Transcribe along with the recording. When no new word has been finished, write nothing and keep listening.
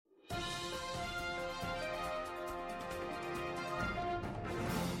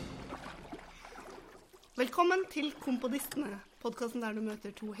Velkommen til Komponistene, podcasten der du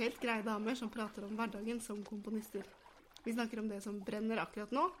møter to helt greie damer som prater om hverdagen som komponister. Vi snakker om det som brenner akkurat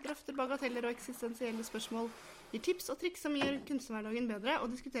nå, drøfter bagateller og eksistensielle spørsmål, gir tips og triks som gjør kunsthverdagen bedre,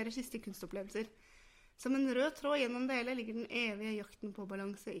 og diskuterer siste kunstopplevelser. Som en rød tråd gjennom det hele ligger den evige jakten på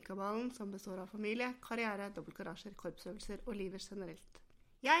balanse i kabalen, som består av familie, karriere, dobbeltgarasjer, korpsøvelser og livet generelt.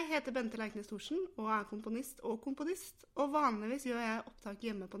 Jeg heter Bente Leiknes Thorsen og er komponist, og vanligvis gjør jeg opptak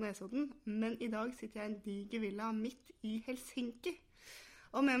hjemme på Nesodden, men i dag sitter jeg i en diger villa midt i Helsinki.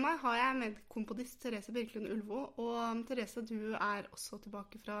 Og med meg har jeg medkomponist Therese Birkelund Ulvo, og Therese, du er også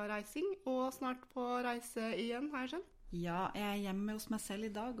tilbake fra reising, og snart på reise igjen, har jeg skjønt? Ja, jeg er hjemme hos meg selv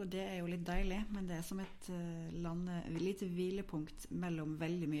i dag, og det er jo litt deilig, men det er som et lite hvilepunkt mellom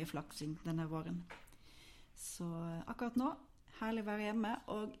veldig mye flaksing denne våren. Så akkurat nå, herlig å være hjemme,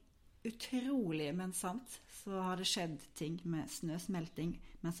 og utrolig, men sant, så har det skjedd ting med snøsmelting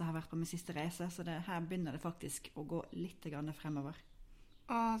mens jeg har vært på min siste reise, så her begynner det faktisk å gå litt fremover.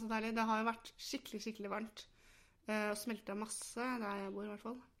 Så deilig. Det har jo vært skikkelig varmt, og smeltet masse der jeg bor i hvert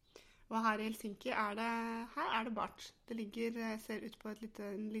fall. Og her i Helsinki er det bart. Det ser ut på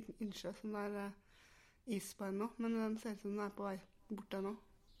en liten innsjø som det er is på ennå, men den ser ut som den er på vei bort ennå.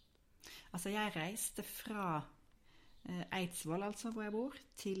 Altså, jeg reiste fra Eidsvoll, altså, hvor jeg bor,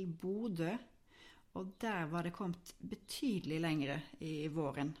 til Bodø, og der var det kommet betydelig lengre i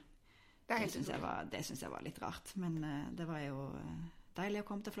våren. Det synes jeg var litt rart, men det var jo deilig å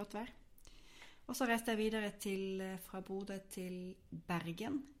komme til flott vær. Og så reiste jeg videre fra Bodø til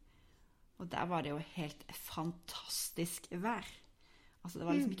Bergen, og der var det jo helt fantastisk vær. Altså, det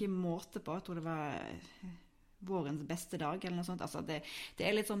var liksom ikke måte på, jeg tror det var vårens beste dag, eller noe sånt. Altså, det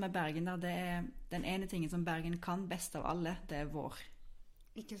er litt sånn med Bergen, da. Det er den ene tingen som Bergen kan best av alle, det er vår.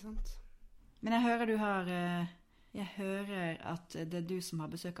 Ikke sant? Men jeg hører at det er du som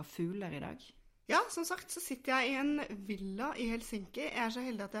har besøk av fugler i dag. Ja, som sagt så sitter jeg i en villa i Helsinki. Jeg er så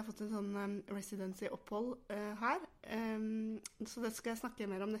heldig at jeg har fått en sånn residency-opphold her. Så det skal jeg snakke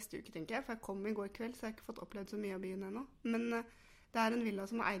mer om neste uke, tenker jeg. For jeg kom i går kveld, så jeg har ikke fått opplevd så mye av byen ennå. Men det er en villa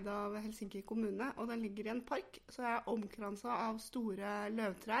som er eid av Helsinki kommune, og den ligger i en park. Så jeg er omkranset av store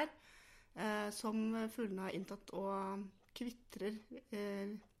løvtrær som fuglene har inntatt og kvitrer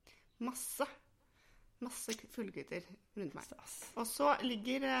masse fuglekvitter rundt meg. Og så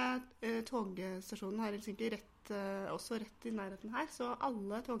ligger togstasjonen her i Helsinki også rett i nærheten her, så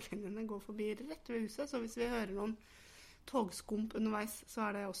alle toglinjene går forbi rett ved huset, så hvis vi hører noen togskump underveis, så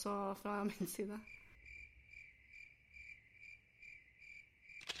er det også fra min side.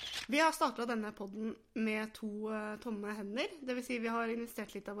 Vi har startet denne podden med 2 tomme hender, det vil si vi har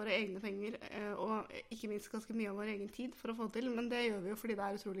investert litt av våre egne penger, og ikke minst ganske mye av vår egen tid for å få til, men det gjør vi jo fordi det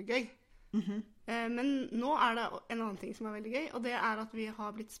er utrolig gøy. Men nå er det en annen ting som er veldig gøy, og det er at vi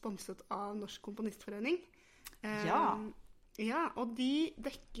har blitt sponset av Norsk Komponistforening. Ja, og de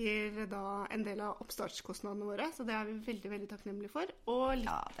dekker da en del av oppstartskostnadene våre, så det er vi veldig, veldig takknemlige for.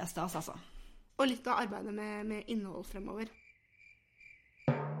 Ja, det er stas, altså. Og litt av arbeidet med innhold fremover.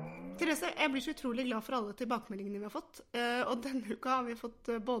 Therese, jeg blir så utrolig glad for alle tilbakemeldingene vi har fått, og denne uka har vi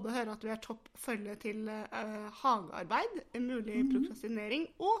fått både høre at vi er topp følge til hagearbeid, en mulig prokrastinering,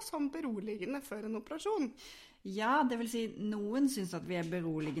 og som beroligende før en operasjon. Ja, det vil si, noen synes at vi er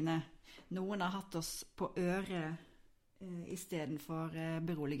beroligende. Noen har hatt oss på øret i stedet for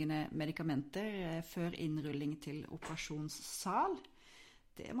beroligende medikamenter før innrulling til operasjonssal.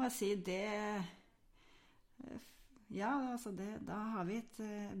 Det må jeg si, ja, altså da har vi et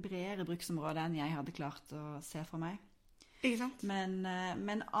bredere bruksområde enn jeg hadde klart å se for meg. Ikke sant?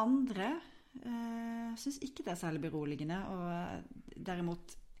 Men andre synes ikke det er særlig beroligende, og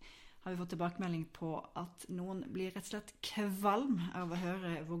derimot har vi fått tilbakemelding på at noen blir rett og slett kvalm av å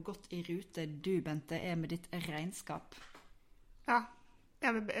høre hvor godt i rute du, Bente, er med ditt regnskap. Ja,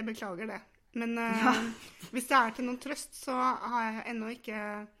 jeg beklager det. Men hvis det er til noen trøst, så har jeg ennå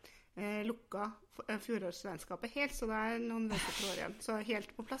ikke lukket fjorårsregnskapet helt, så det er noen venteprår igjen. Så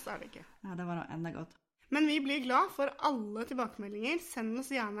helt på plass er det ikke. Ja, det var noe enda godt. Men vi blir glad for alle tilbakemeldinger. Send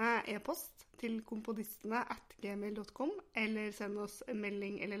oss gjerne e-post til komponistene@gmail.com, eller send oss en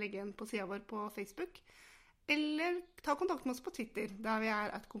melding eller legge en på siden vår på Facebook. Eller ta kontakt med oss på Twitter, der vi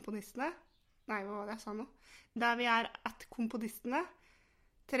er @komponistene. Nei, hva var det jeg sa nå? Der vi er @komponistene.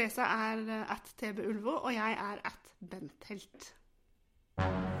 Therese er @tbulvo, og jeg er @benthelt.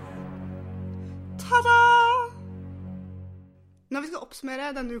 Tada! Når vi skal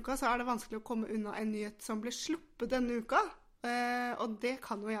oppsummere denne uka, så er det vanskelig å komme unna en nyhet som ble sluppet denne uka. Og det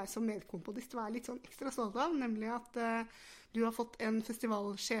kan jo jeg som medkomponist være litt sånn ekstra stolt av, nemlig at du har fått en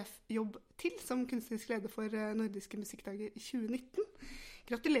festivalsjefjobb til som kunstnerisk leder for Nordiske Musikkdager i 2019.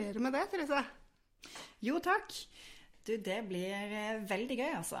 Gratulerer med det, Therese. Jo, takk. Du, det blir veldig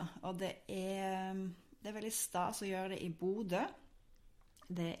gøy, altså. Og det er veldig stas å gjøre det i Bodø.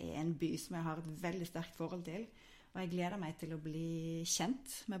 Det er en by som jeg har et veldig sterkt forhold til. Og jeg gleder meg til å bli kjent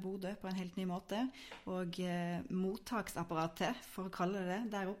med Bodø på en helt ny måte. Og mottaksapparatet, for å kalle det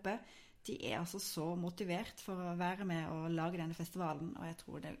der oppe, de er altså så motivert for å være med og lage denne festivalen. Og jeg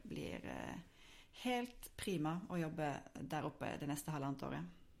tror det blir helt prima å jobbe der oppe det neste halvannet året.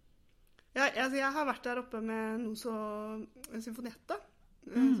 Ja, altså jeg har vært der oppe med noe så Symfonetta,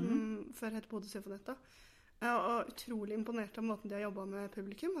 som før het Bodø Symfonetta. Og utrolig imponert av måten de har jobbet med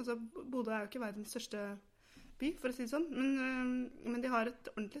publikum. Altså, Bodø er jo ikke verdens største by, for å si det sånn, men de har et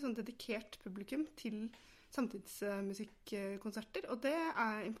ordentlig sånn dedikert publikum til samtidsmusikkonserter, og det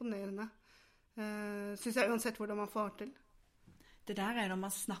er imponerende, synes jeg, uansett hvordan man får til. Det der er når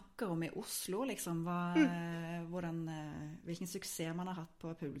man snakker om i Oslo, liksom, hvilken suksess man har hatt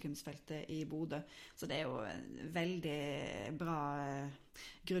på publikumsfeltet i Bodø. Så det er jo en veldig bra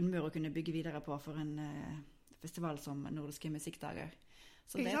grunnmur å kunne bygge videre på for en festival som Nordiske Musikkdager.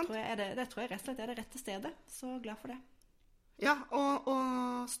 Så det tror jeg rett og slett er det rette stedet. Så glad for det. Ja,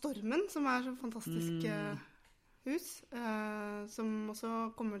 og Stormen, som er så fantastisk hus, som også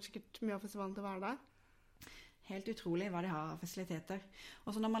kommer sikkert mye av festivalen til å være der. Helt utrolig hva de har av fasiliteter.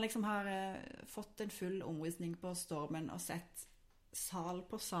 Og så når man liksom har fått en full omvisning på Stormen og sett sal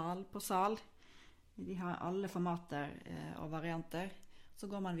på sal på sal, de har alle formater og varianter, så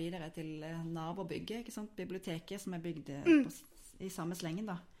går man videre til nabobygget, ikke sant? Biblioteket som er bygd i samme slengen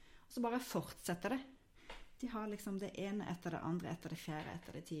da. Og så bare fortsetter det. De har liksom det ene etter det andre, etter det fjerde,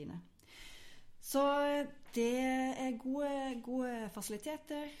 etter det tiende. Så det er gode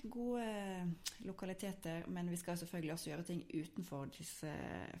fasiliteter, gode lokaliteter, men vi skal selvfølgelig også gjøre ting utenfor disse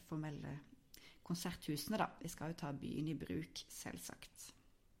formelle konserthusene da. Vi skal jo ta byen i bruk, selvsagt.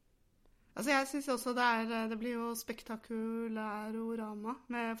 Altså jeg synes også det blir jo spektakulærorama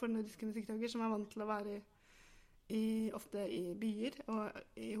for Nordiske Musikkdager, som er vant til å være ofte i byer og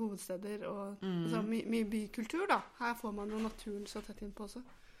i hovedsteder og altså, mye bykultur da. Her får man jo naturen så tett inn på også.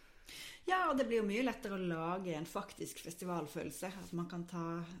 Ja, og det blir jo mye lettere å lage en faktisk festivalfølelse. Altså man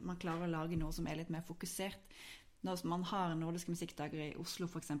klarer å lage noe som er litt mer fokusert. Når man har Nordiske Musikkdager i Oslo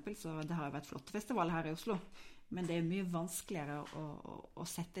for eksempel, så det har jo vært flotte festivaler her i Oslo, men det er mye vanskeligere å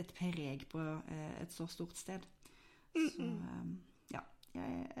sette et preg på et så stort sted. Så ja, jeg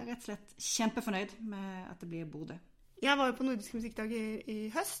er rett og slett kjempefornøyd med at det blir Bodø. Jeg var jo på Nordiske Musikkdager i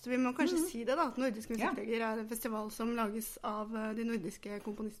høst. Vi må kanskje si det da, at Nordiske Musikkdager er en festival som lages av de nordiske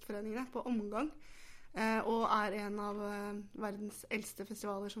komponistforeningene på omgang, og er en av verdens eldste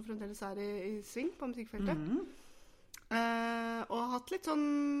festivaler som fremdeles er i sving på musikkfeltet. Og har hatt litt sånn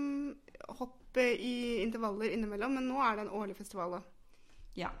hopp i intervaller innimellom, men nå er det en årlig festival da.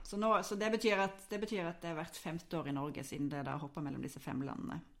 Ja, så det betyr at det har vært 50 år i Norge siden det da hoppet mellom disse 5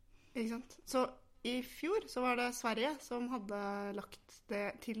 landene. Ikke sant? Så i fjor så var det Sverige som hadde lagt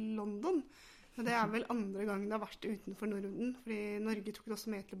det til London. Og det er vel andre gang det har vært utenfor Norden, fordi Norge tok det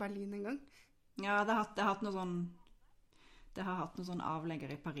også med til Berlin en gang. Ja, det har hatt noe sånn avlegger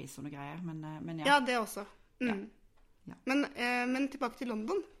i Paris og noe greier, men ja. Ja, det også. Ja. Men tilbake til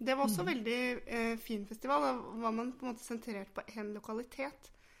London. Det var også veldig fin festival. Da var man på en måte sentrert på en lokalitet.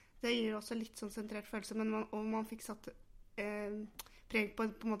 Det gir også litt sånn sentrert følelse, og man fikk satt preg på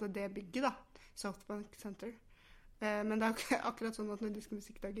en måte det bygget da. South Bank Center. Men det er jo ikke akkurat sånn at Nordiske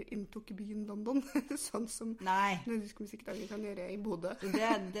Musikkdager inntok byen London, sånn som Nordiske Musikkdager kan gjøre i Bodø.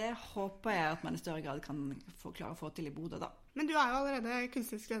 Det håper jeg at man i større grad kan klare å få til i Bodø da. Men du er jo allerede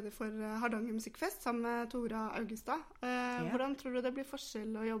kunstnerisk leder for Hardanger Musikkfest sammen med Tora Augustad. Hvordan tror du det blir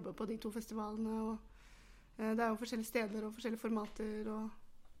forskjell å jobbe på de to festivalene? Det er jo forskjellige steder og forskjellige formater,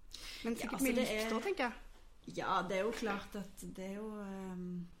 men sikkert mye likt også, tenker jeg. Ja, det er jo klart at det er jo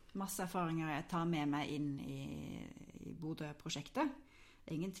masse erfaringer jeg tar med meg inn i Bodø-prosjektet.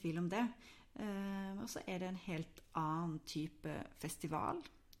 Ingen tvil om det. Og så er det en helt annen type festival.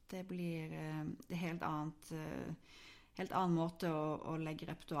 Det blir helt annen måte å legge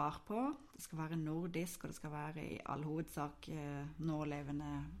repertoar på. Det skal være nordisk, og det skal være i all hovedsak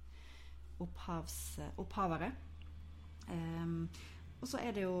nålevende opphavere. Og så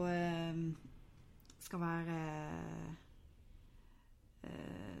er det jo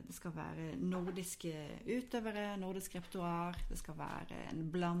det skal være nordiske utøvere, nordisk repertoar, det skal være en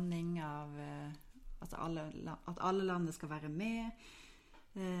blanding av at alle landene skal være med,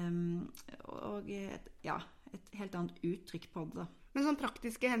 og et helt annet uttrykk på det. Men sånn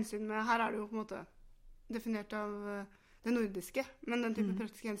praktiske hensyn her er det jo på en måte definert av det nordiske, men den type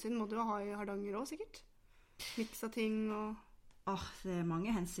praktiske hensyn må du jo ha i Hardanger også sikkert. Miks av ting og... Det er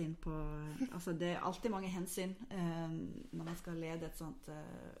mange hensyn på... Altså, det er alltid mange hensyn når man skal lede et sånt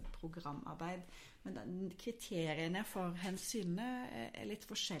programarbeid. Men kriteriene for hensynene er litt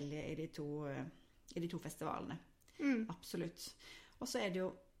forskjellige i de to festivalene. Absolutt. Og så er det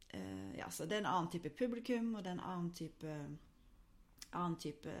jo... så det er en annen type publikum, og det er en annen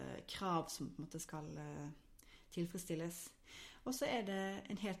type krav som på en måte skal tilfredsstilles. Og så er det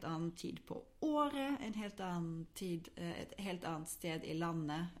en helt annen tid på året, en helt annen tid, et helt annet sted i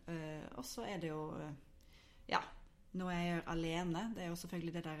landet. Og så er det jo, noe jeg gjør alene. Det er jo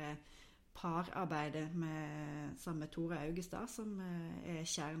selvfølgelig det der pararbeidet sammen med Tore Augestad, som er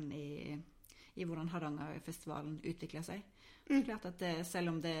kjernen i hvordan Hardangerfestivalen utvikler seg. Det er klart at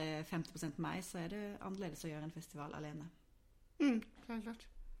selv om det er 50% meg, så er det annerledes å gjøre en festival alene. Klart.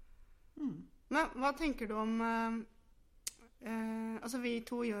 Men hva tenker du om... altså vi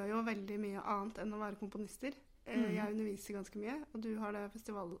to gjør jo veldig mye annet enn å være komponister. Jeg underviser ganske mye, og du har det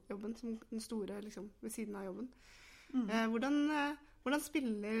festivaljobben som den store liksom, ved siden av jobben. Hvordan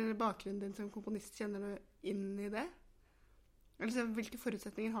spiller bakgrunnen din som komponist? Kjenner du inn i det? Altså, hvilke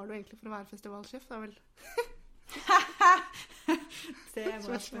forutsetninger har du egentlig for å være festivalsjef? Det er vel... Det er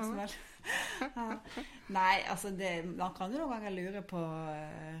bra spørsmål. Nei, altså man kan jo noen ganger lure på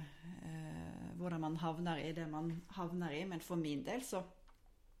hvordan man havner i det man havner i, men for min del så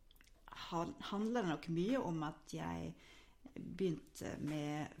handler det nok mye om at jeg begynte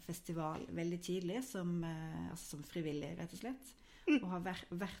med festival veldig tidlig som frivillig, rett og slett. Og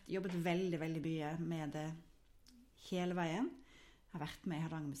har jobbet veldig, veldig mye med det hele veien. Jeg har vært med i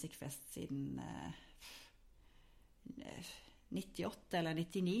Hardanger Musikkfest siden 98 eller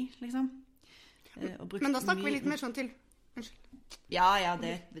 99, liksom. Men da snakker vi litt mer sånn til... Ja,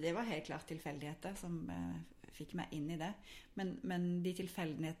 det var helt klart tilfeldigheter som fikk meg inn i det. Men de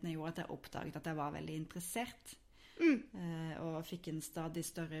tilfeldighetene gjorde at jeg oppdaget at jeg var veldig interessert. Og fikk en stadig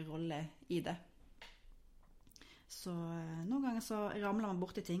større rolle i det. Så noen ganger så ramler man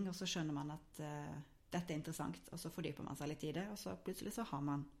bort i ting, og så skjønner man at dette er interessant, og så fordyper man seg litt i det, og så plutselig så har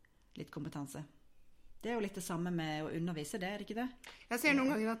man litt kompetanse. Det er jo litt det samme med å undervise, det er det ikke det? Jeg ser noen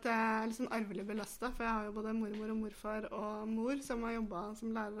ganger at jeg er litt sånn arvelig belastet, for jeg har jo både mormor og morfar og mor som har jobbet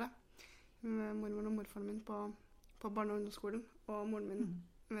som lærere. Mormor og morfaren min på barne- og ungdomsskolen, og moren min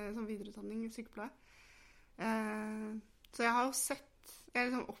med sånn videreutdanning i sykepleie. Så jeg har jo sett, jeg er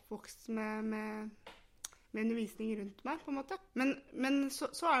liksom oppvokst med undervisning rundt meg, på en måte. Men så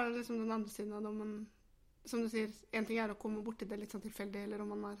er det liksom den andre siden av det, som du sier, en ting er å komme bort til det litt sånn tilfeldig, eller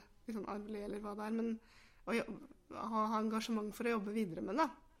om man er litt sånn arvelig, eller hva det er, men å ha engasjement for å jobbe videre med det.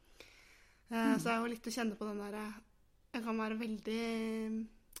 Så er jo litt å kjenne på den der, jeg kan være veldig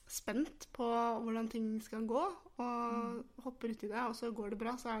spent på hvordan ting skal gå, og hopper ut i det, og så går det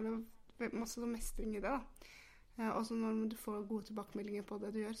bra, så er det masse mestring i det da. Og så når du får gode tilbakemeldinger på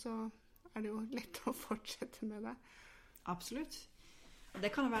det du gjør, så er det jo lett å fortsette med det. Absolutt. Det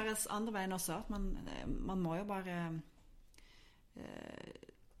kan jo være andre veien også, at man må jo bare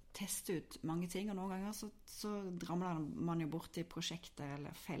teste ut mange ting, og noen ganger så ramler man jo bort i prosjekter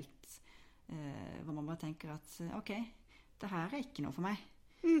eller felt hvor man bare tenker at ok, det her er ikke noe for meg.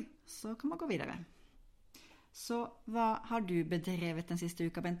 Så kan man gå videre. Så hva har du bedrevet den siste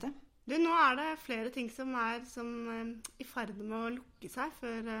uka, Bente? Nå er det flere ting som er i ferd med å lukke seg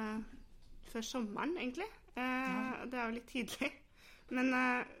før sommeren, egentlig. Det er jo litt tidlig. Men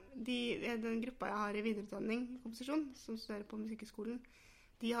den gruppa jeg har i videreutdanning i komposisjon, som studerer på Musikkhøgskolen,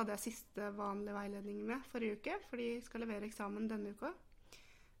 de hadde jeg siste vanlige veiledning med forrige uke, for de skal levere eksamen denne uka.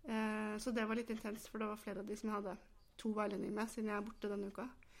 Så det var litt intenst, for det var flere av de som jeg hadde 2 veiledninger med, siden jeg er borte denne uka.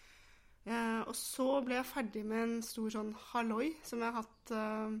 Og så ble jeg ferdig med en stor sånn halloi, som jeg har hatt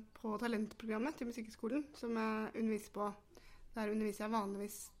på talentprogrammet til Musikkhøgskolen, som jeg underviser på. Der underviser jeg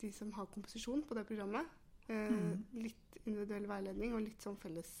vanligvis de som har komposisjon på det programmet. Litt individuell veiledning og litt sånn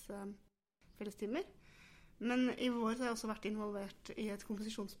fellestimer. Men i vår har jeg også vært involvert i et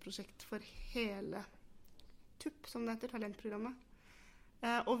komposisjonsprosjekt for hele TUP, som det heter, talentprogrammet.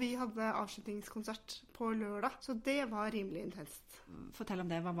 Og vi hadde avslutningskonsert på lørdag, så det var rimelig intenst. Fortell om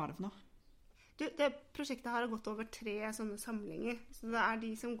det, hva var det for noe? Det prosjektet her har gått over 3 sånne samlinger. Så det er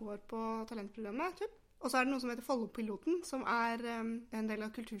de som går på talentprogrammet, TUP. Og så er det noe som heter Follo-piloten, som er en del av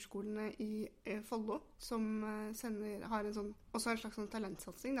kulturskolene i Follo, som har også en slags sånn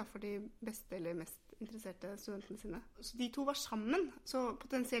talentsatsing da, for de beste eller mest interesserte studentene sine. Så de 2 var sammen, så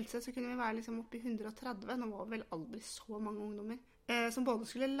potensielt sett så kunne vi være liksom oppe i 130, nå var vel aldri så mange ungdommer, som både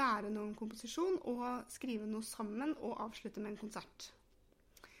skulle lære noe om komposisjon og skrive noe sammen og avslutte med en konsert.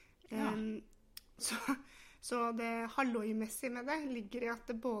 Ja. Så det halvårmessige med det ligger i at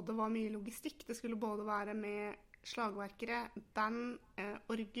det både var mye logistikk, det skulle både være med slagverkere, band,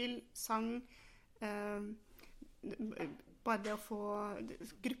 orgel, sang, bare det å få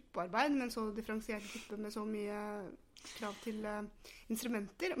gruppearbeid med en så differensiert gruppe med så mye krav til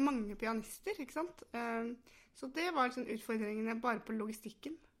instrumenter, mange pianister, ikke sant? Så det var liksom utfordringene bare på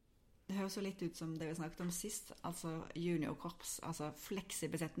logistikken. Det høres jo litt ut som det vi snakket om sist, altså juniorkorps, altså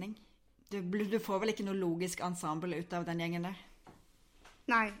fleksibesetning. Du får vel ikke noe logisk ensemble ut av den gjengen der?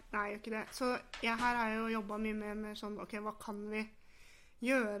 Nei, jeg gjør ikke det. Så her har jeg jo jobbet mye med sånn, ok, hva kan vi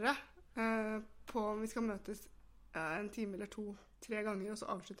gjøre på om vi skal møtes en time eller 2-3 ganger og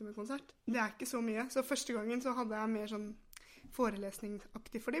så avslutte med konsert. Det er ikke så mye. Så første gangen så hadde jeg mer sånn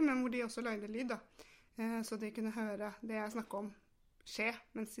forelesningsaktig for dem, men hvor de også lagde lyd da. Så de kunne høre det jeg snakket om skje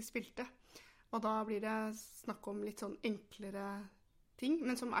mens de spilte. Og da blir det snakk om litt sånn enklere ting,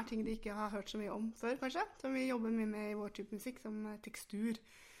 men som er ting de ikke har hørt så mye om før, kanskje. Som vi jobber mye med i vår type musikk, som tekstur,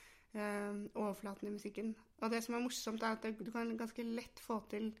 overflaten i musikken. Og det som er morsomt er at du kan ganske lett få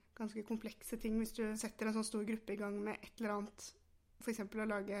til ganske komplekse ting hvis du setter en sånn stor gruppe i gang med et eller annet, for eksempel å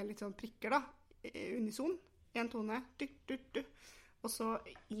lage litt sånn prikker da, unison, en tone, og så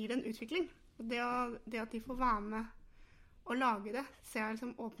gir det en utvikling. Og det at de får være med og lage det, ser jeg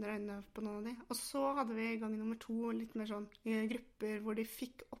liksom åpner øynene på noen av de. Og så hadde vi gang nummer 2 litt mer sånn grupper hvor de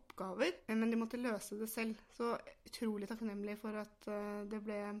fikk oppgaver, men de måtte løse det selv. Så utrolig takknemlig for at det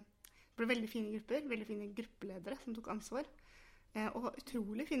ble veldig fine grupper, veldig fine gruppeledere som tok ansvar. Og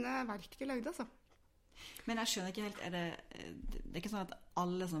utrolig fine verk de lagde, altså. Men jeg skjønner ikke helt, det er ikke sånn at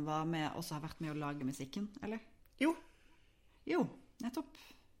alle som var med også har vært med å lage musikken, eller? Jo, nettopp.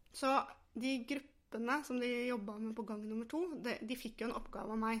 Så de gruppene som de jobbet med på gang nummer 2, de fikk jo en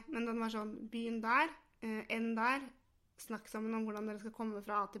oppgave av meg, men den var sånn, begynn der, enn der, snakk sammen om hvordan dere skal komme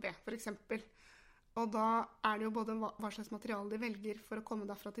fra A til B, for eksempel. Og da er det jo både hva slags materiale de velger for å komme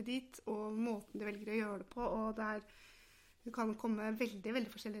derfra til dit, og måten de velger å gjøre det på, og det kan komme veldig,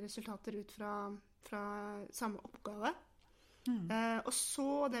 veldig forskjellige resultater ut fra samme oppgave. Og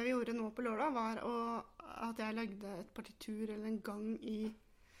så det vi gjorde nå på lørdag var at jeg lagde et partitur eller en gang i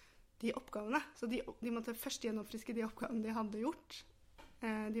de oppgavene. Så de måtte først gjennomfriske de oppgavene de hadde gjort,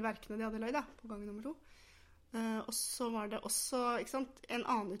 de verkene de hadde lagd på gang nummer 2. Og så var det også, ikke sant, en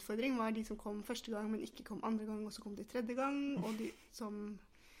annen utfordring var de som kom første gang, men ikke kom andre gang, og så kom de tredje gang, og de som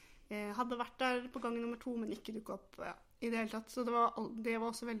hadde vært der på gang nummer 2, men ikke dukket opp i det hele tatt. Så det var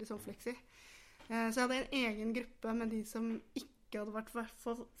også veldig sånn fleksi. Så jeg hadde en egen gruppe med de som ikke hadde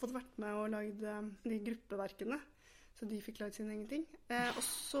fått vært med og lagd de gruppeverkene. Så de fikk lagd sin egen ting. Og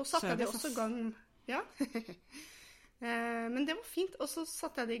så satte jeg de også i gang. Ja. Men det var fint. Og så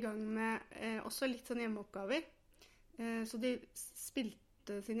satte jeg de i gang med også litt sånn hjemmeoppgaver. Så de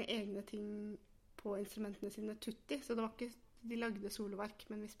spilte sine egne ting på instrumentene sine tutti. Så det var ikke de lagde soloverk,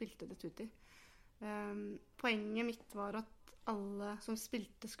 men vi spilte det tutti. Poenget mitt var at alle som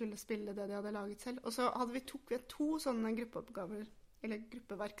spilte skulle spille det de hadde laget selv. Og så tok vi 2 sånne gruppeoppgaver, eller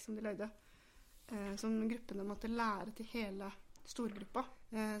gruppeverk som de lagde, som gruppene måtte lære til hele storgruppa,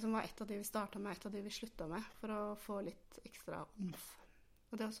 som var et av de vi startet med, et av de vi sluttet med, for å få litt ekstra omf.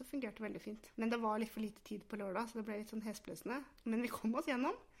 Og det også fungerte veldig fint. Men det var litt for lite tid på lørdag, så det ble litt sånn hesbløsende. Men vi kom oss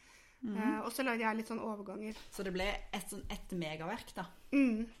gjennom. Og så lagde jeg litt sånn overganger. Så det ble et megaverk da?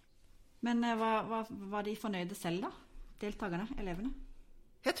 Men var de fornøyde selv da? Deltagerne, elevene?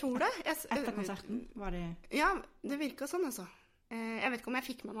 Jeg tror det. Etter konserten var de... Ja, det virket sånn altså. Jeg vet ikke om jeg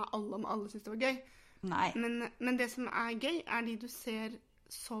fikk med meg alle om alle synes det var gøy. Nei. Men det som er gøy er de du ser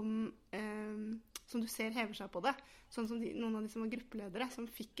som du ser hever seg på det. Sånn som noen av de som var gruppeledere, som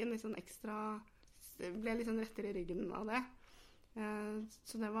fikk en litt sånn ekstra, ble litt sånn rettere i ryggen av det.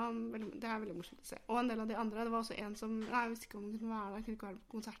 Så det er veldig morsomt å se. Og en del av de andre, det var også en som, jeg visste ikke om hun kunne være der, kunne ikke være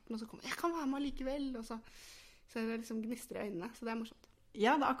på konserten, og så kom jeg kan være med likevel, og så det liksom gnister i øynene, så det er morsomt.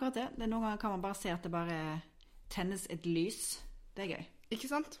 Ja, det er akkurat det. Noen ganger kan man bare se at det bare tennes et lys. Det er gøy. Ikke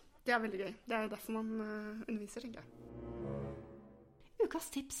sant? Det er veldig gøy. Det er jo derfor man underviser, tenker jeg. Ukas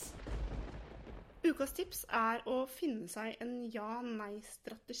tips. Ukas tips er å finne seg en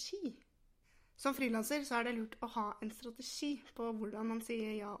ja-nei-strategi. Som frilanser så er det lurt å ha en strategi på hvordan man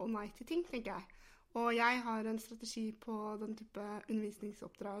sier ja og nei til ting, tenker jeg. Og jeg har en strategi på den type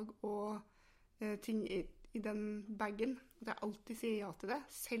undervisningsoppdrag og ting i den bagen. At jeg alltid sier ja til det,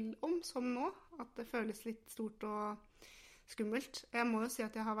 selv om, som nå, at det føles litt stort og skummelt. Jeg må jo si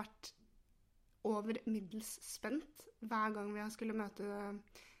at jeg har vært over middels spent hver gang vi skulle møte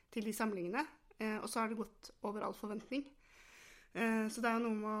til de samlingene, og så har det gått over all forventning. Så det er jo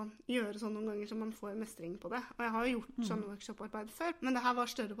noe med å gjøre sånn noen ganger så man får mestring på det. Og jeg har jo gjort sånn workshop-arbeid før, men det her var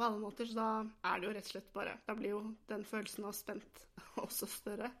større på alle måter, så da er det jo rett og slett bare, da blir jo den følelsen av spent også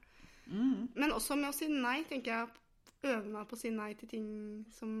større. Men også med å si nei, tenker jeg, øve meg på å si nei til ting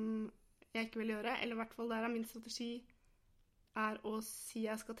som jeg ikke vil gjøre, eller i hvert fall der er min strategi er å si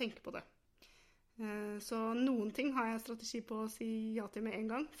jeg skal tenke på det. Så noen ting har jeg strategi på å si ja til med en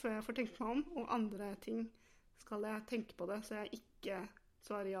gang, før jeg får tenkt meg om, og andre ting skal jeg tenke på det, så jeg ikke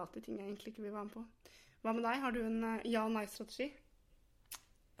svarer ja til ting jeg egentlig ikke vil være med på. Hva med deg? Har du en ja-nei-strategi?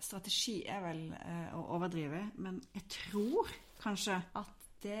 Strategi er vel å overdrive, men jeg tror kanskje at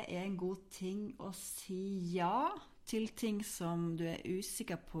det er en god ting å si ja til ting som du er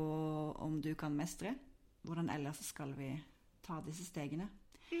usikker på om du kan mestre. Hvordan ellers skal vi ta disse stegene?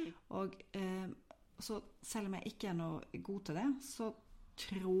 Og så selv om jeg ikke er noe god til det, så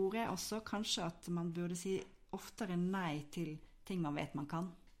tror jeg også kanskje at man burde si oftere nei til ting man vet man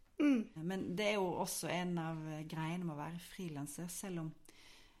kan. Men det er jo også en av greiene med å være freelancer, selv om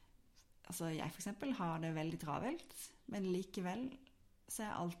jeg for eksempel har det veldig travelt, men likevel så er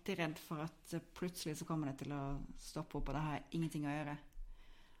jeg alltid redd for at plutselig så kommer det til å stoppe opp, og det har ingenting å gjøre.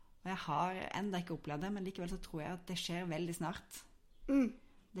 Og jeg har enda ikke opplevd det, men likevel så tror jeg at det skjer veldig snart.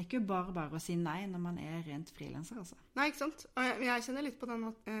 Det er ikke bare å si nei når man er rent freelancer, altså. Nei, ikke sant? Og jeg kjenner litt på den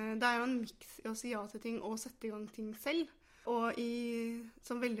at det er jo en mix i å si ja til ting og sette i gang ting selv. Og i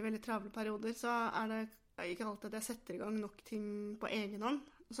som veldig, veldig travle perioder så er det ikke alltid at jeg setter i gang nok ting på egen hånd.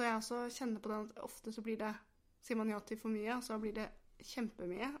 Så jeg også kjenner på den at ofte så sier man ja til for mye, og så blir det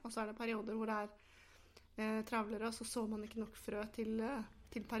kjempemye. Og så er det perioder hvor det er travlere, og så så man ikke nok frø til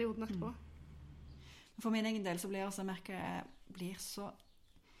perioden etterpå. For min egen del så blir jeg også merket jeg blir så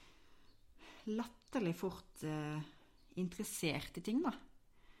latterlig fort interessert i ting, da.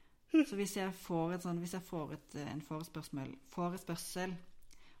 Så hvis jeg får en forespørsel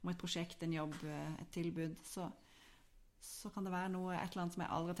om et prosjekt, en jobb, et tilbud, så kan det være et eller annet som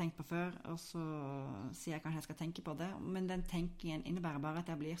jeg aldri har tenkt på før, og så sier jeg kanskje jeg skal tenke på det, men den tenkingen innebærer bare at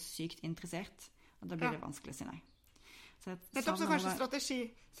jeg blir sykt interessert, og da blir det vanskelig å si nei. Nettopp, så kanskje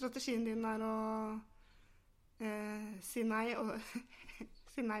strategien din er å si nei, og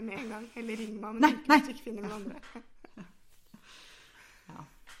si nei med en gang, eller ring meg, men ikke hvis du ikke finner noen andre. Ja.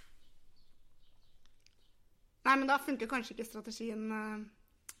 Nei, men da funker kanskje ikke strategien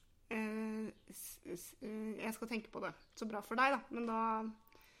jeg skal tenke på det. Så bra for deg, da. Men da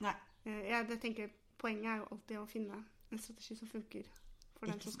jeg tenker poenget er jo alltid å finne en strategi som funker for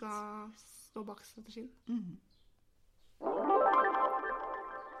den som skal stå bak strategien.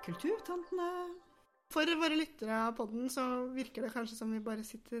 Kulturtantene. For våre lyttere av podden så virker det kanskje som vi bare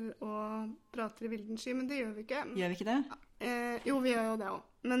sitter og prater i vilden sky, men det gjør vi ikke. Gjør vi ikke det? Jo, vi gjør jo det også.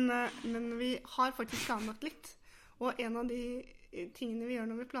 Men vi har faktisk planlagt litt. Og en av de tingene vi gjør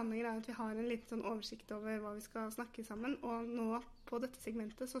når vi planlegger er at vi har en liten sånn oversikt over hva vi skal snakke sammen. Og nå på dette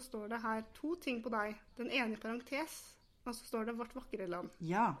segmentet så står det her 2 ting på deg. Den ene i parentes, og så står det vårt vakre land.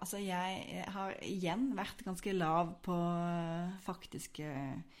 Ja, jeg har igjen vært ganske lav på faktiske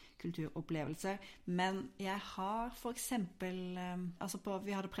kulturopplevelser, men jeg har for eksempel,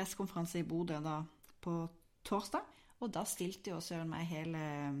 vi hadde pressekonferanse i Bodø da på torsdag, og da stilte jo Søren meg hele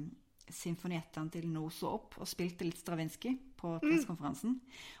symfoniettene til Noso opp og spilte litt Stravinsky på pressekonferansen.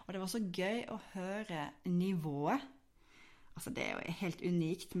 Og det var så gøy å høre nivået. Det er jo helt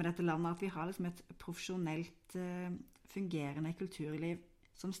unikt med dette landet at vi har liksom et profesjonelt fungerende kulturliv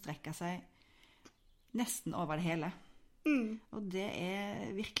som strekker seg nesten over det hele. Og det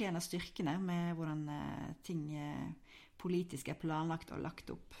er virkelig en av styrkene med hvordan ting politisk er planlagt og lagt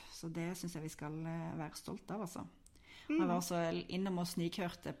opp. Så det synes jeg vi skal være stolt av, altså. Jeg var også innom og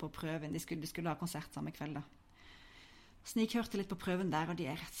snikhørte på prøven. De skulle ha konsert samme kveld da. Snikhørte litt på prøven der, og de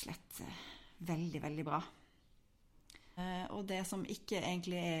er rett og slett veldig, veldig bra. Og det som ikke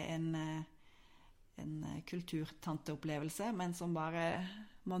egentlig er en kulturtanteopplevelse, men som bare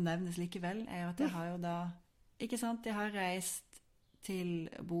må nevnes likevel, er at jeg har jo da ikke sant? Jeg har reist til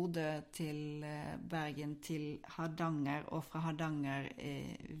Bodø, til Bergen, til Hardanger, og fra Hardanger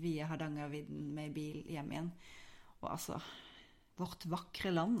via Hardangervidden med bil hjem igjen. Og vårt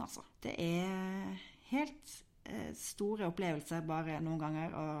vakre land, Det er helt store opplevelser bare noen ganger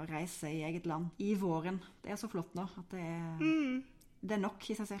å reise i eget land i våren. Det er så flott nå at det er nok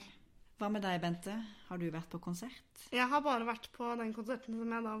i seg selv. Hva med deg, Bente? Har du vært på konsert? Jeg har bare vært på den konserten som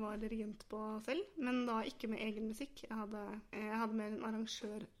jeg da var dirigent på selv, men da ikke med egen musikk. Jeg hadde mer en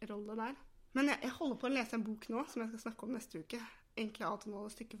arrangørrolle der. Men jeg holder på å lese en bok nå, som jeg skal snakke om neste uke. Egentlig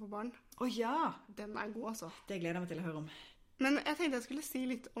Atonale stykker for barn. Ja! Den er god, altså. Det gleder jeg meg til å høre om. Men jeg tenkte jeg skulle si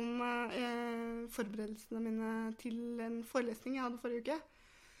litt om forberedelsene mine til en forelesning jeg hadde forrige uke.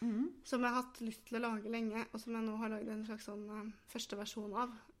 Som jeg har hatt lyst til å lage lenge, og som jeg nå har laget en slags første versjon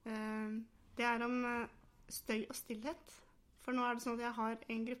av. Det er om støy og stillhet. For nå er det sånn at jeg har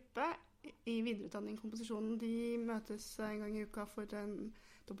en gruppe i videreutdanning i komposisjonen. De møtes en gang i uka for en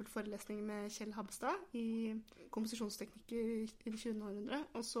dobbelt forelesning med Kjell Habstad i komposisjonsteknikk i det 20. århundre.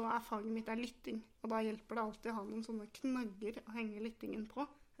 Og så er faget mitt lytting, og da hjelper det alltid å ha noen sånne knagger å henge lyttingen på.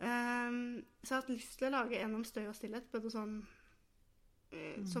 Så jeg har hatt lyst til å lage en om støy og stillhet, både sånn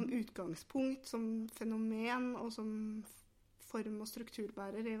som utgangspunkt, som fenomen og som form- og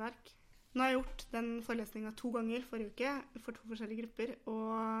strukturbærer i verk. Nå har jeg gjort den forelesningen 2 ganger forrige uke for 2 forskjellige grupper,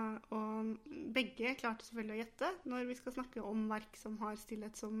 og begge klarte selvfølgelig å gjette når vi skal snakke om verk som har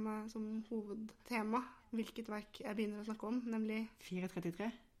stillhet som hovedtema, hvilket verk jeg begynner å snakke om, nemlig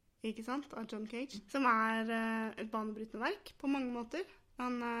 433. Ikke sant, av John Cage, som er et banebrytende verk på mange måter.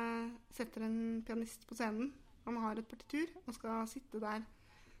 Han setter en pianist på scenen, han har et partitur og skal sitte der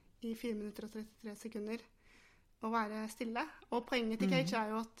i 4 minutter og 33 sekunder og være stille. Og poenget til Cage er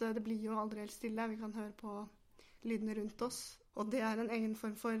jo at det blir jo aldri helt stille. Vi kan høre på lydene rundt oss. Og det er en egen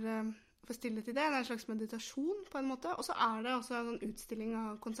form for stillhet i det. Det er en slags meditasjon på en måte. Og så er det også en sånn utstilling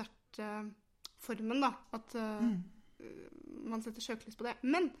av konsertformen, da. At man setter søkelys på det.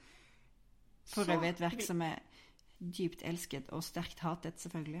 Men for øvrig et verk som er dypt elsket og sterkt hatet,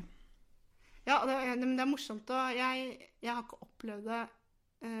 selvfølgelig. Ja, men det er morsomt. Og jeg har ikke opplevd det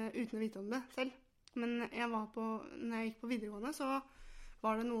uten å vite om det selv. Men når jeg gikk på videregående, så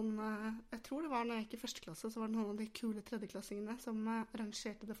var det noen, jeg tror det var når jeg gikk i første klasse, så var det noen av de kule tredjeklassingene som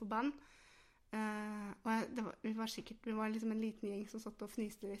arrangerte det for band. Og vi var liksom en liten gjeng som satt og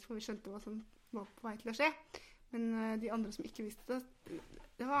fniste litt, for vi skjønte hva som var på vei til å skje. Men de andre som ikke visste det,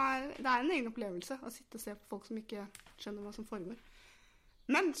 det er en egen opplevelse å sitte og se på folk som ikke skjønner hva som foregår.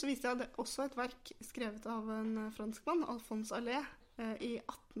 Men så viste jeg at det også et verk skrevet av en franskmann, Alphonse Allais, i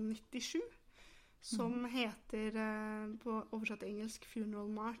 1897, som heter på oversatt engelsk Funeral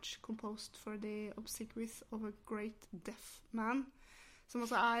March, composed for the obsequies of a great deaf man, som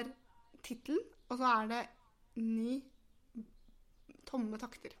også er titelen, og så er det 9 tomme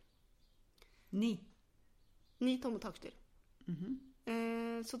takter. 9 tomme takter.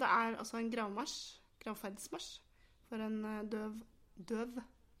 Så det er altså en gravferdsmarsj for en døv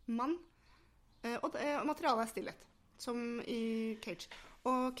mann, og materialet er stillhet, som i Cage.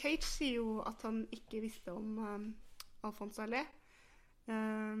 Og Cage sier jo at han ikke visste om Alphonse Allais,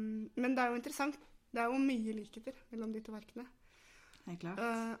 men det er jo interessant. Det er jo mye likheter mellom de 2 verkene. Helt klart.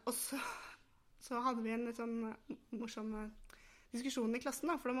 Og så hadde vi en litt sånn morsom diskusjon i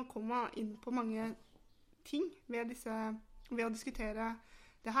klassen, da, for man kom inn på mange ting ved å diskutere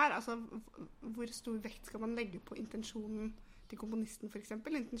det her. Altså, hvor stor vekt skal man legge på intensjonen til komponisten, for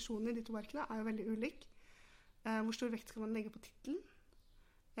eksempel? Intensjonen i de 2 verkene er jo veldig ulik. Hvor stor vekt skal man legge på titelen?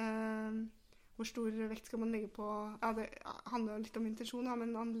 Hvor stor vekt skal man legge på... Ja, det handler jo litt om intensjon, men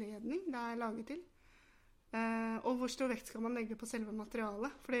en anledning det er laget til. Og hvor stor vekt skal man legge på selve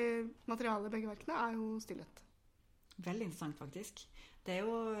materialet? Fordi materialet i begge verkene er jo stillhet. Veldig interessant, faktisk. Det er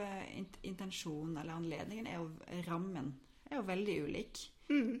jo intensjonen, eller anledningen, rammen er jo veldig ulik.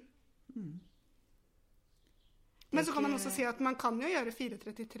 Men så kan man også si at man kan jo gjøre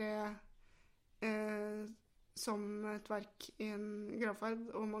 433 som et verk i en gravferd,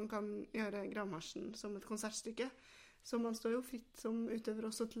 og man kan gjøre gravmarsjen som et konsertstykke. Så man står jo fritt som utøver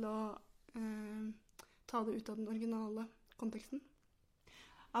også til å ta det ut av den originale konteksten.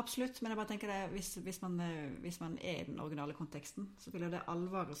 Absolutt, men jeg bare tenker det, hvis man er i den originale konteksten, så vil jo det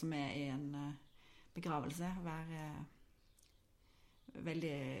alvoret som er i en begravelse være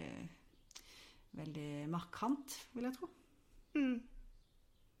veldig, veldig markant, vil jeg tro.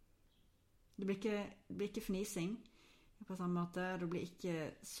 Det blir ikke fnising på samme måte, du blir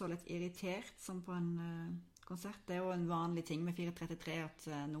ikke så lett irritert som på en konsert. Det er jo en vanlig ting med 433 at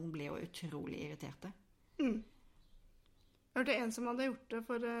noen blir jo utrolig irriterte. Jeg hørte en som hadde gjort det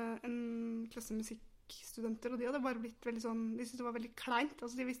for en klasse musikkstudenter, og de hadde bare blitt veldig sånn, de syntes det var veldig kleint,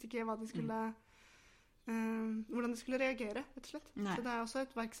 altså de visste ikke hva de skulle, hvordan de skulle reagere, rett og slett. Nei. Så det er også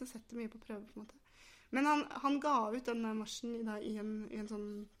et verk som setter mye på prøve, på en måte. Men han ga ut denne marsjen i en sånn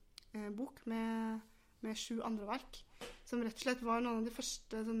bok med 7 andre verk, som rett og slett var noen av de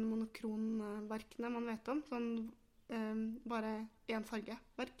første sånn monokronverkene man vet om, sånn bare en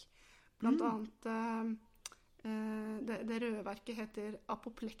fargeverk. Blant annet det røde verket heter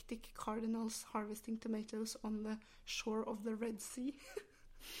Apoplectic Cardinals Harvesting Tomatoes on the Shore of the Red Sea.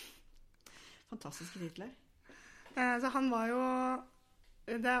 Fantastiske titler. Så han var jo,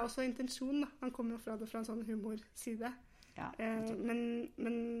 det er også intensjon da. Han kom jo fra en sånn humorside. Ja, men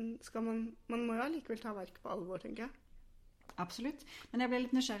man må jo likevel ta verk på alvor, tenker jeg. Absolutt. Men jeg ble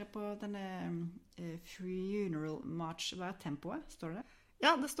litt nysgjerrig på denne Funeral March. Hva er tempoet? Står det?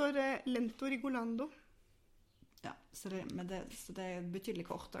 Ja, det står lento rigolando. Ja, så det er betydelig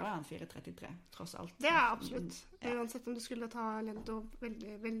kortere da enn 4.33, tross alt. Det er absolutt. Ja. Uansett om du skulle ta Lento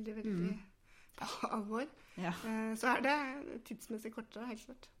veldig, veldig, veldig på alvor, så er det tidsmessig kortere, helt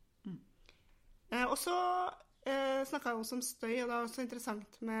klart. Og så snakket jeg også om støy, og det er også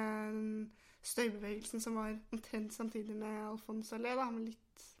interessant med støybevegelsen som var omtrent samtidig med Alphonse Allais, da, med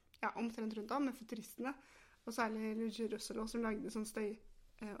litt, omtrent rundt da, med futuristene, og særlig Luigi Russolo, som lagde sånn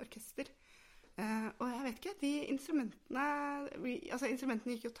støyorkester. Og jeg vet ikke, de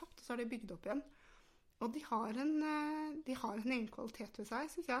instrumentene gikk jo tapt, og så har de bygd opp igjen. Og de har en egen kvalitet ved seg,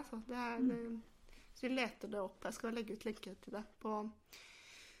 synes jeg. Så vi leter det opp. Jeg skal legge ut lenke til det på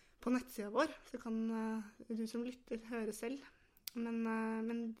nettsiden vår, så kan du som lytter høre selv. Men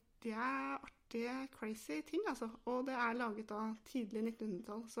det er artige, crazy ting, altså. Og det er laget av tidlig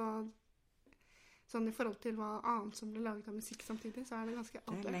 1900-tall, så sånn i forhold til hva annet som ble laget av musikk samtidig, så er det ganske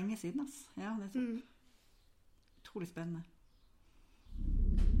alt. Det er lenge siden, altså. Ja, det er sånn. Utrolig spennende.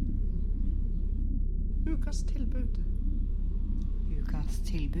 Ukas tilbud. Ukas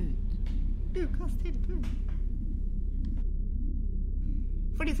tilbud. Ukas tilbud.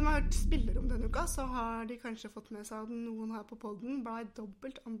 For de som har hørt spillerom denne uka, så har de kanskje fått med seg at noen her på podden ble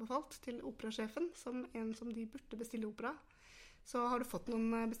dobbelt anbefalt til operasjefen som en som de burde bestille opera. Så har du fått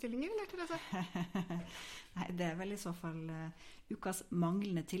noen bestillinger, eller Therese? Nei, det er vel i så fall ukas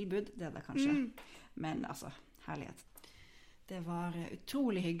manglende tilbud, det er det kanskje. Men altså, herlighet. Det var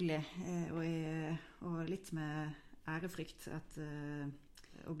utrolig hyggelig, og litt med ærefrykt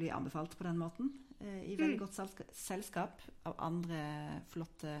å bli anbefalt på den måten. I veldig godt selskap av andre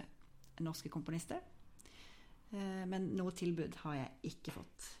flotte norske komponister. Men noe tilbud har jeg ikke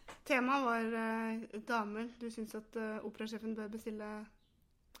fått. Temaet var damer. Du synes at operasjefen bør bestille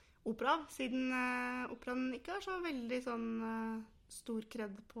opera, siden operaen ikke har så veldig sånn stor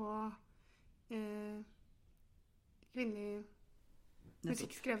kredd på kvinnelig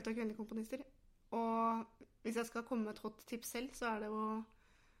musikk skrevet av kvinnelige komponister. Og hvis jeg skal komme med et hot tips selv, så er det å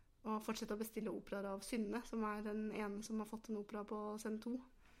fortsette å bestille operaer av Synne, som er den ene som har fått en opera på scene 2.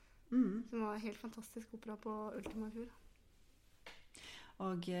 Som var en helt fantastisk opera på Ultima i fjor.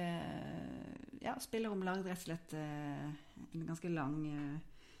 Og spillerom laget rett og slett en ganske lang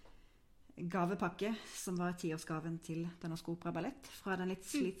gavepakke, som var 10-årsgaven til Den Norske Opera Ballett, fra den litt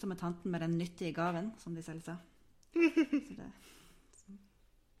slitsomme tanten med den nyttige gaven, som de selv sa. Så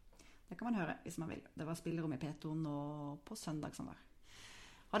det kan man høre hvis man vil. Det var spillerom i P2 nå på søndag som var.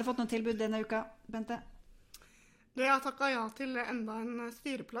 Har du fått noen tilbud denne uka, Bente? Jeg har takket ja til enda en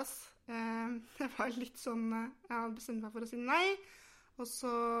styreplass. Det var litt sånn, jeg hadde bestemt meg for å si nei, og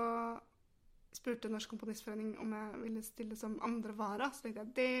så spurte Norsk Komponistforening om jeg ville stille som andre vara, så tenkte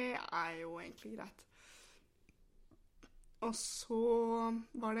jeg, det er jo egentlig greit. Og så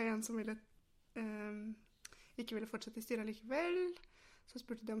var det en som ikke ville fortsette i styret likevel, så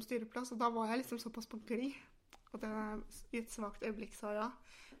spurte de om styreplass, og da var jeg liksom såpass på gli, at jeg i et svagt øyeblikk sa ja.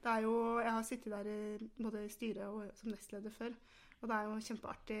 Det er jo, jeg har sittet der både i styret og som nestleder før, og det er jo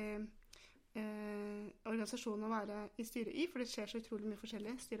kjempeartig organisasjon å være i styret i, for det skjer så utrolig mye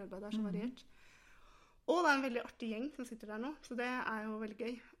forskjellig. Styrearbeidet er så variert. Og det er en veldig artig gjeng som sitter der nå, så det er jo veldig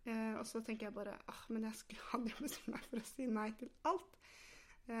gøy. Og så tenker jeg bare, men jeg hadde jo bestemt meg for å si nei til alt.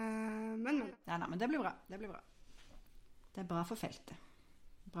 Men. Ja, nei, men det blir bra. Det blir bra. Det er bra for feltet.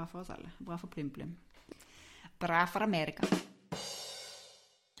 Bra for oss alle. Bra for Plym. Bra for Amerika.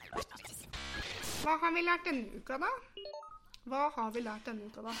 Hva har vi lært denne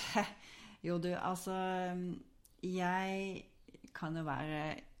uka da? Jo, du, altså, jeg kan jo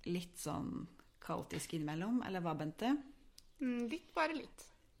være litt sånn kaotisk innimellom, eller hva, Bente? Bare litt.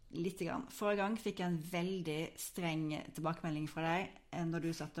 Litt grann. Forrige gang fikk jeg en veldig streng tilbakemelding fra deg når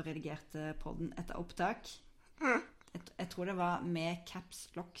du satt og redigerte podden etter opptak. Jeg tror det var med caps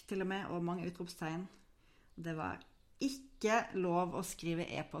lock til og med, og mange utropstegn. Det var ikke lov å skrive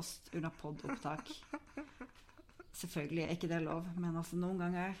e-post under poddopptak. Selvfølgelig er ikke det lov, men altså noen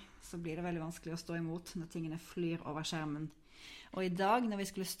ganger så blir det veldig vanskelig å stå imot når tingene flyr over skjermen. Og i dag når vi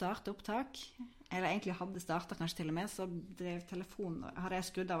skulle starte opptak, eller egentlig hadde startet kanskje til og med, så drev telefonen, hadde jeg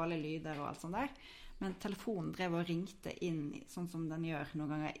skrudd av alle lyder og alt sånt der, men telefonen drev og ringte inn, sånn som den gjør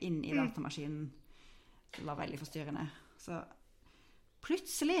noen ganger, inn i datamaskinen. Det var veldig forstyrrende. Så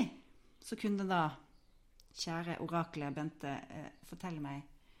plutselig så kunne da kjære oraklet Bente fortelle meg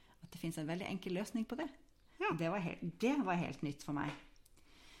at det finnes en veldig enkel løsning på det. Ja. Det var helt nytt for meg.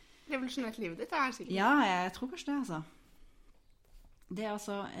 Revolusjonert livet ditt er sikkert. Ja, jeg tror kanskje det, altså. Det er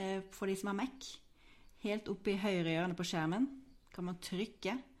altså, for de som har Mac, helt oppe i høyre hjørne på skjermen, kan man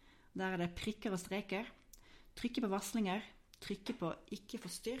trykke. Der er det prikker og streker. Trykke på varslinger, trykke på ikke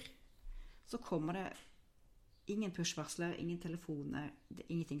forstyrr. Så kommer det ingen push-varsler, ingen telefoner, det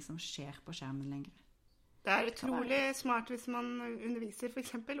er ingenting som skjer på skjermen lenger. Det er utrolig smart hvis man underviser for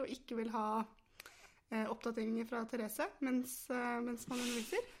eksempel, og ikke vil ha oppdateringer fra Therese mens man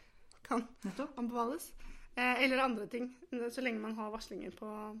underviser. Kan anbefales. Eller andre ting. Så lenge man har varslinger på,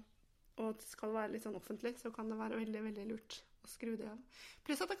 og det skal være litt sånn offentlig, så kan det være veldig, veldig lurt å skru det av.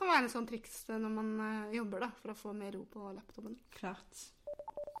 Pluss at det kan være en sånn triks når man jobber da, for å få mer ro på laptopen. Klart.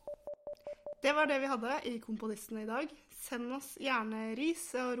 Det var det vi hadde i Komponistene i dag. Send oss gjerne ris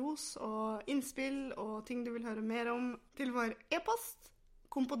og ros og innspill og ting du vil høre mer om til vår e-post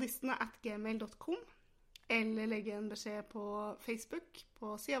komponistene@gmail.com, eller legge en beskjed på Facebook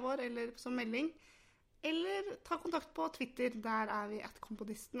på siden vår eller som melding, eller ta kontakt på Twitter. Der er vi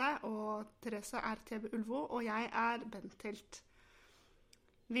 @komponistene, og Therese er TB Ulvo, og jeg er Bent Helt.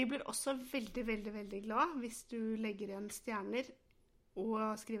 Vi blir også veldig, veldig, veldig glad hvis du legger igjen stjerner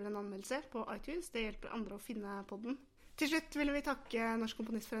og skriver en anmeldelse på iTunes. Det hjelper andre å finne podden. Til slutt vil vi takke Norsk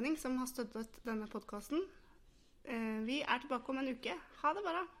Komponistforening som har støttet denne podcasten. Vi er tilbake om en uke. Ha det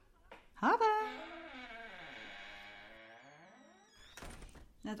bra. Ha det!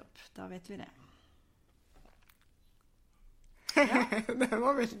 Nettopp, da vet vi det. Ja. Det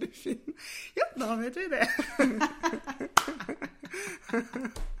var veldig fin. Ja, da vet vi det.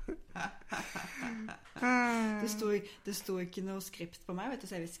 Det sto ikke noe skript på meg, vet du,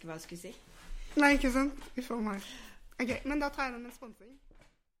 så jeg visste ikke hva jeg skulle si. Nei, ikke sant? Vi får meg. Ok, men da tar jeg den med sponsing.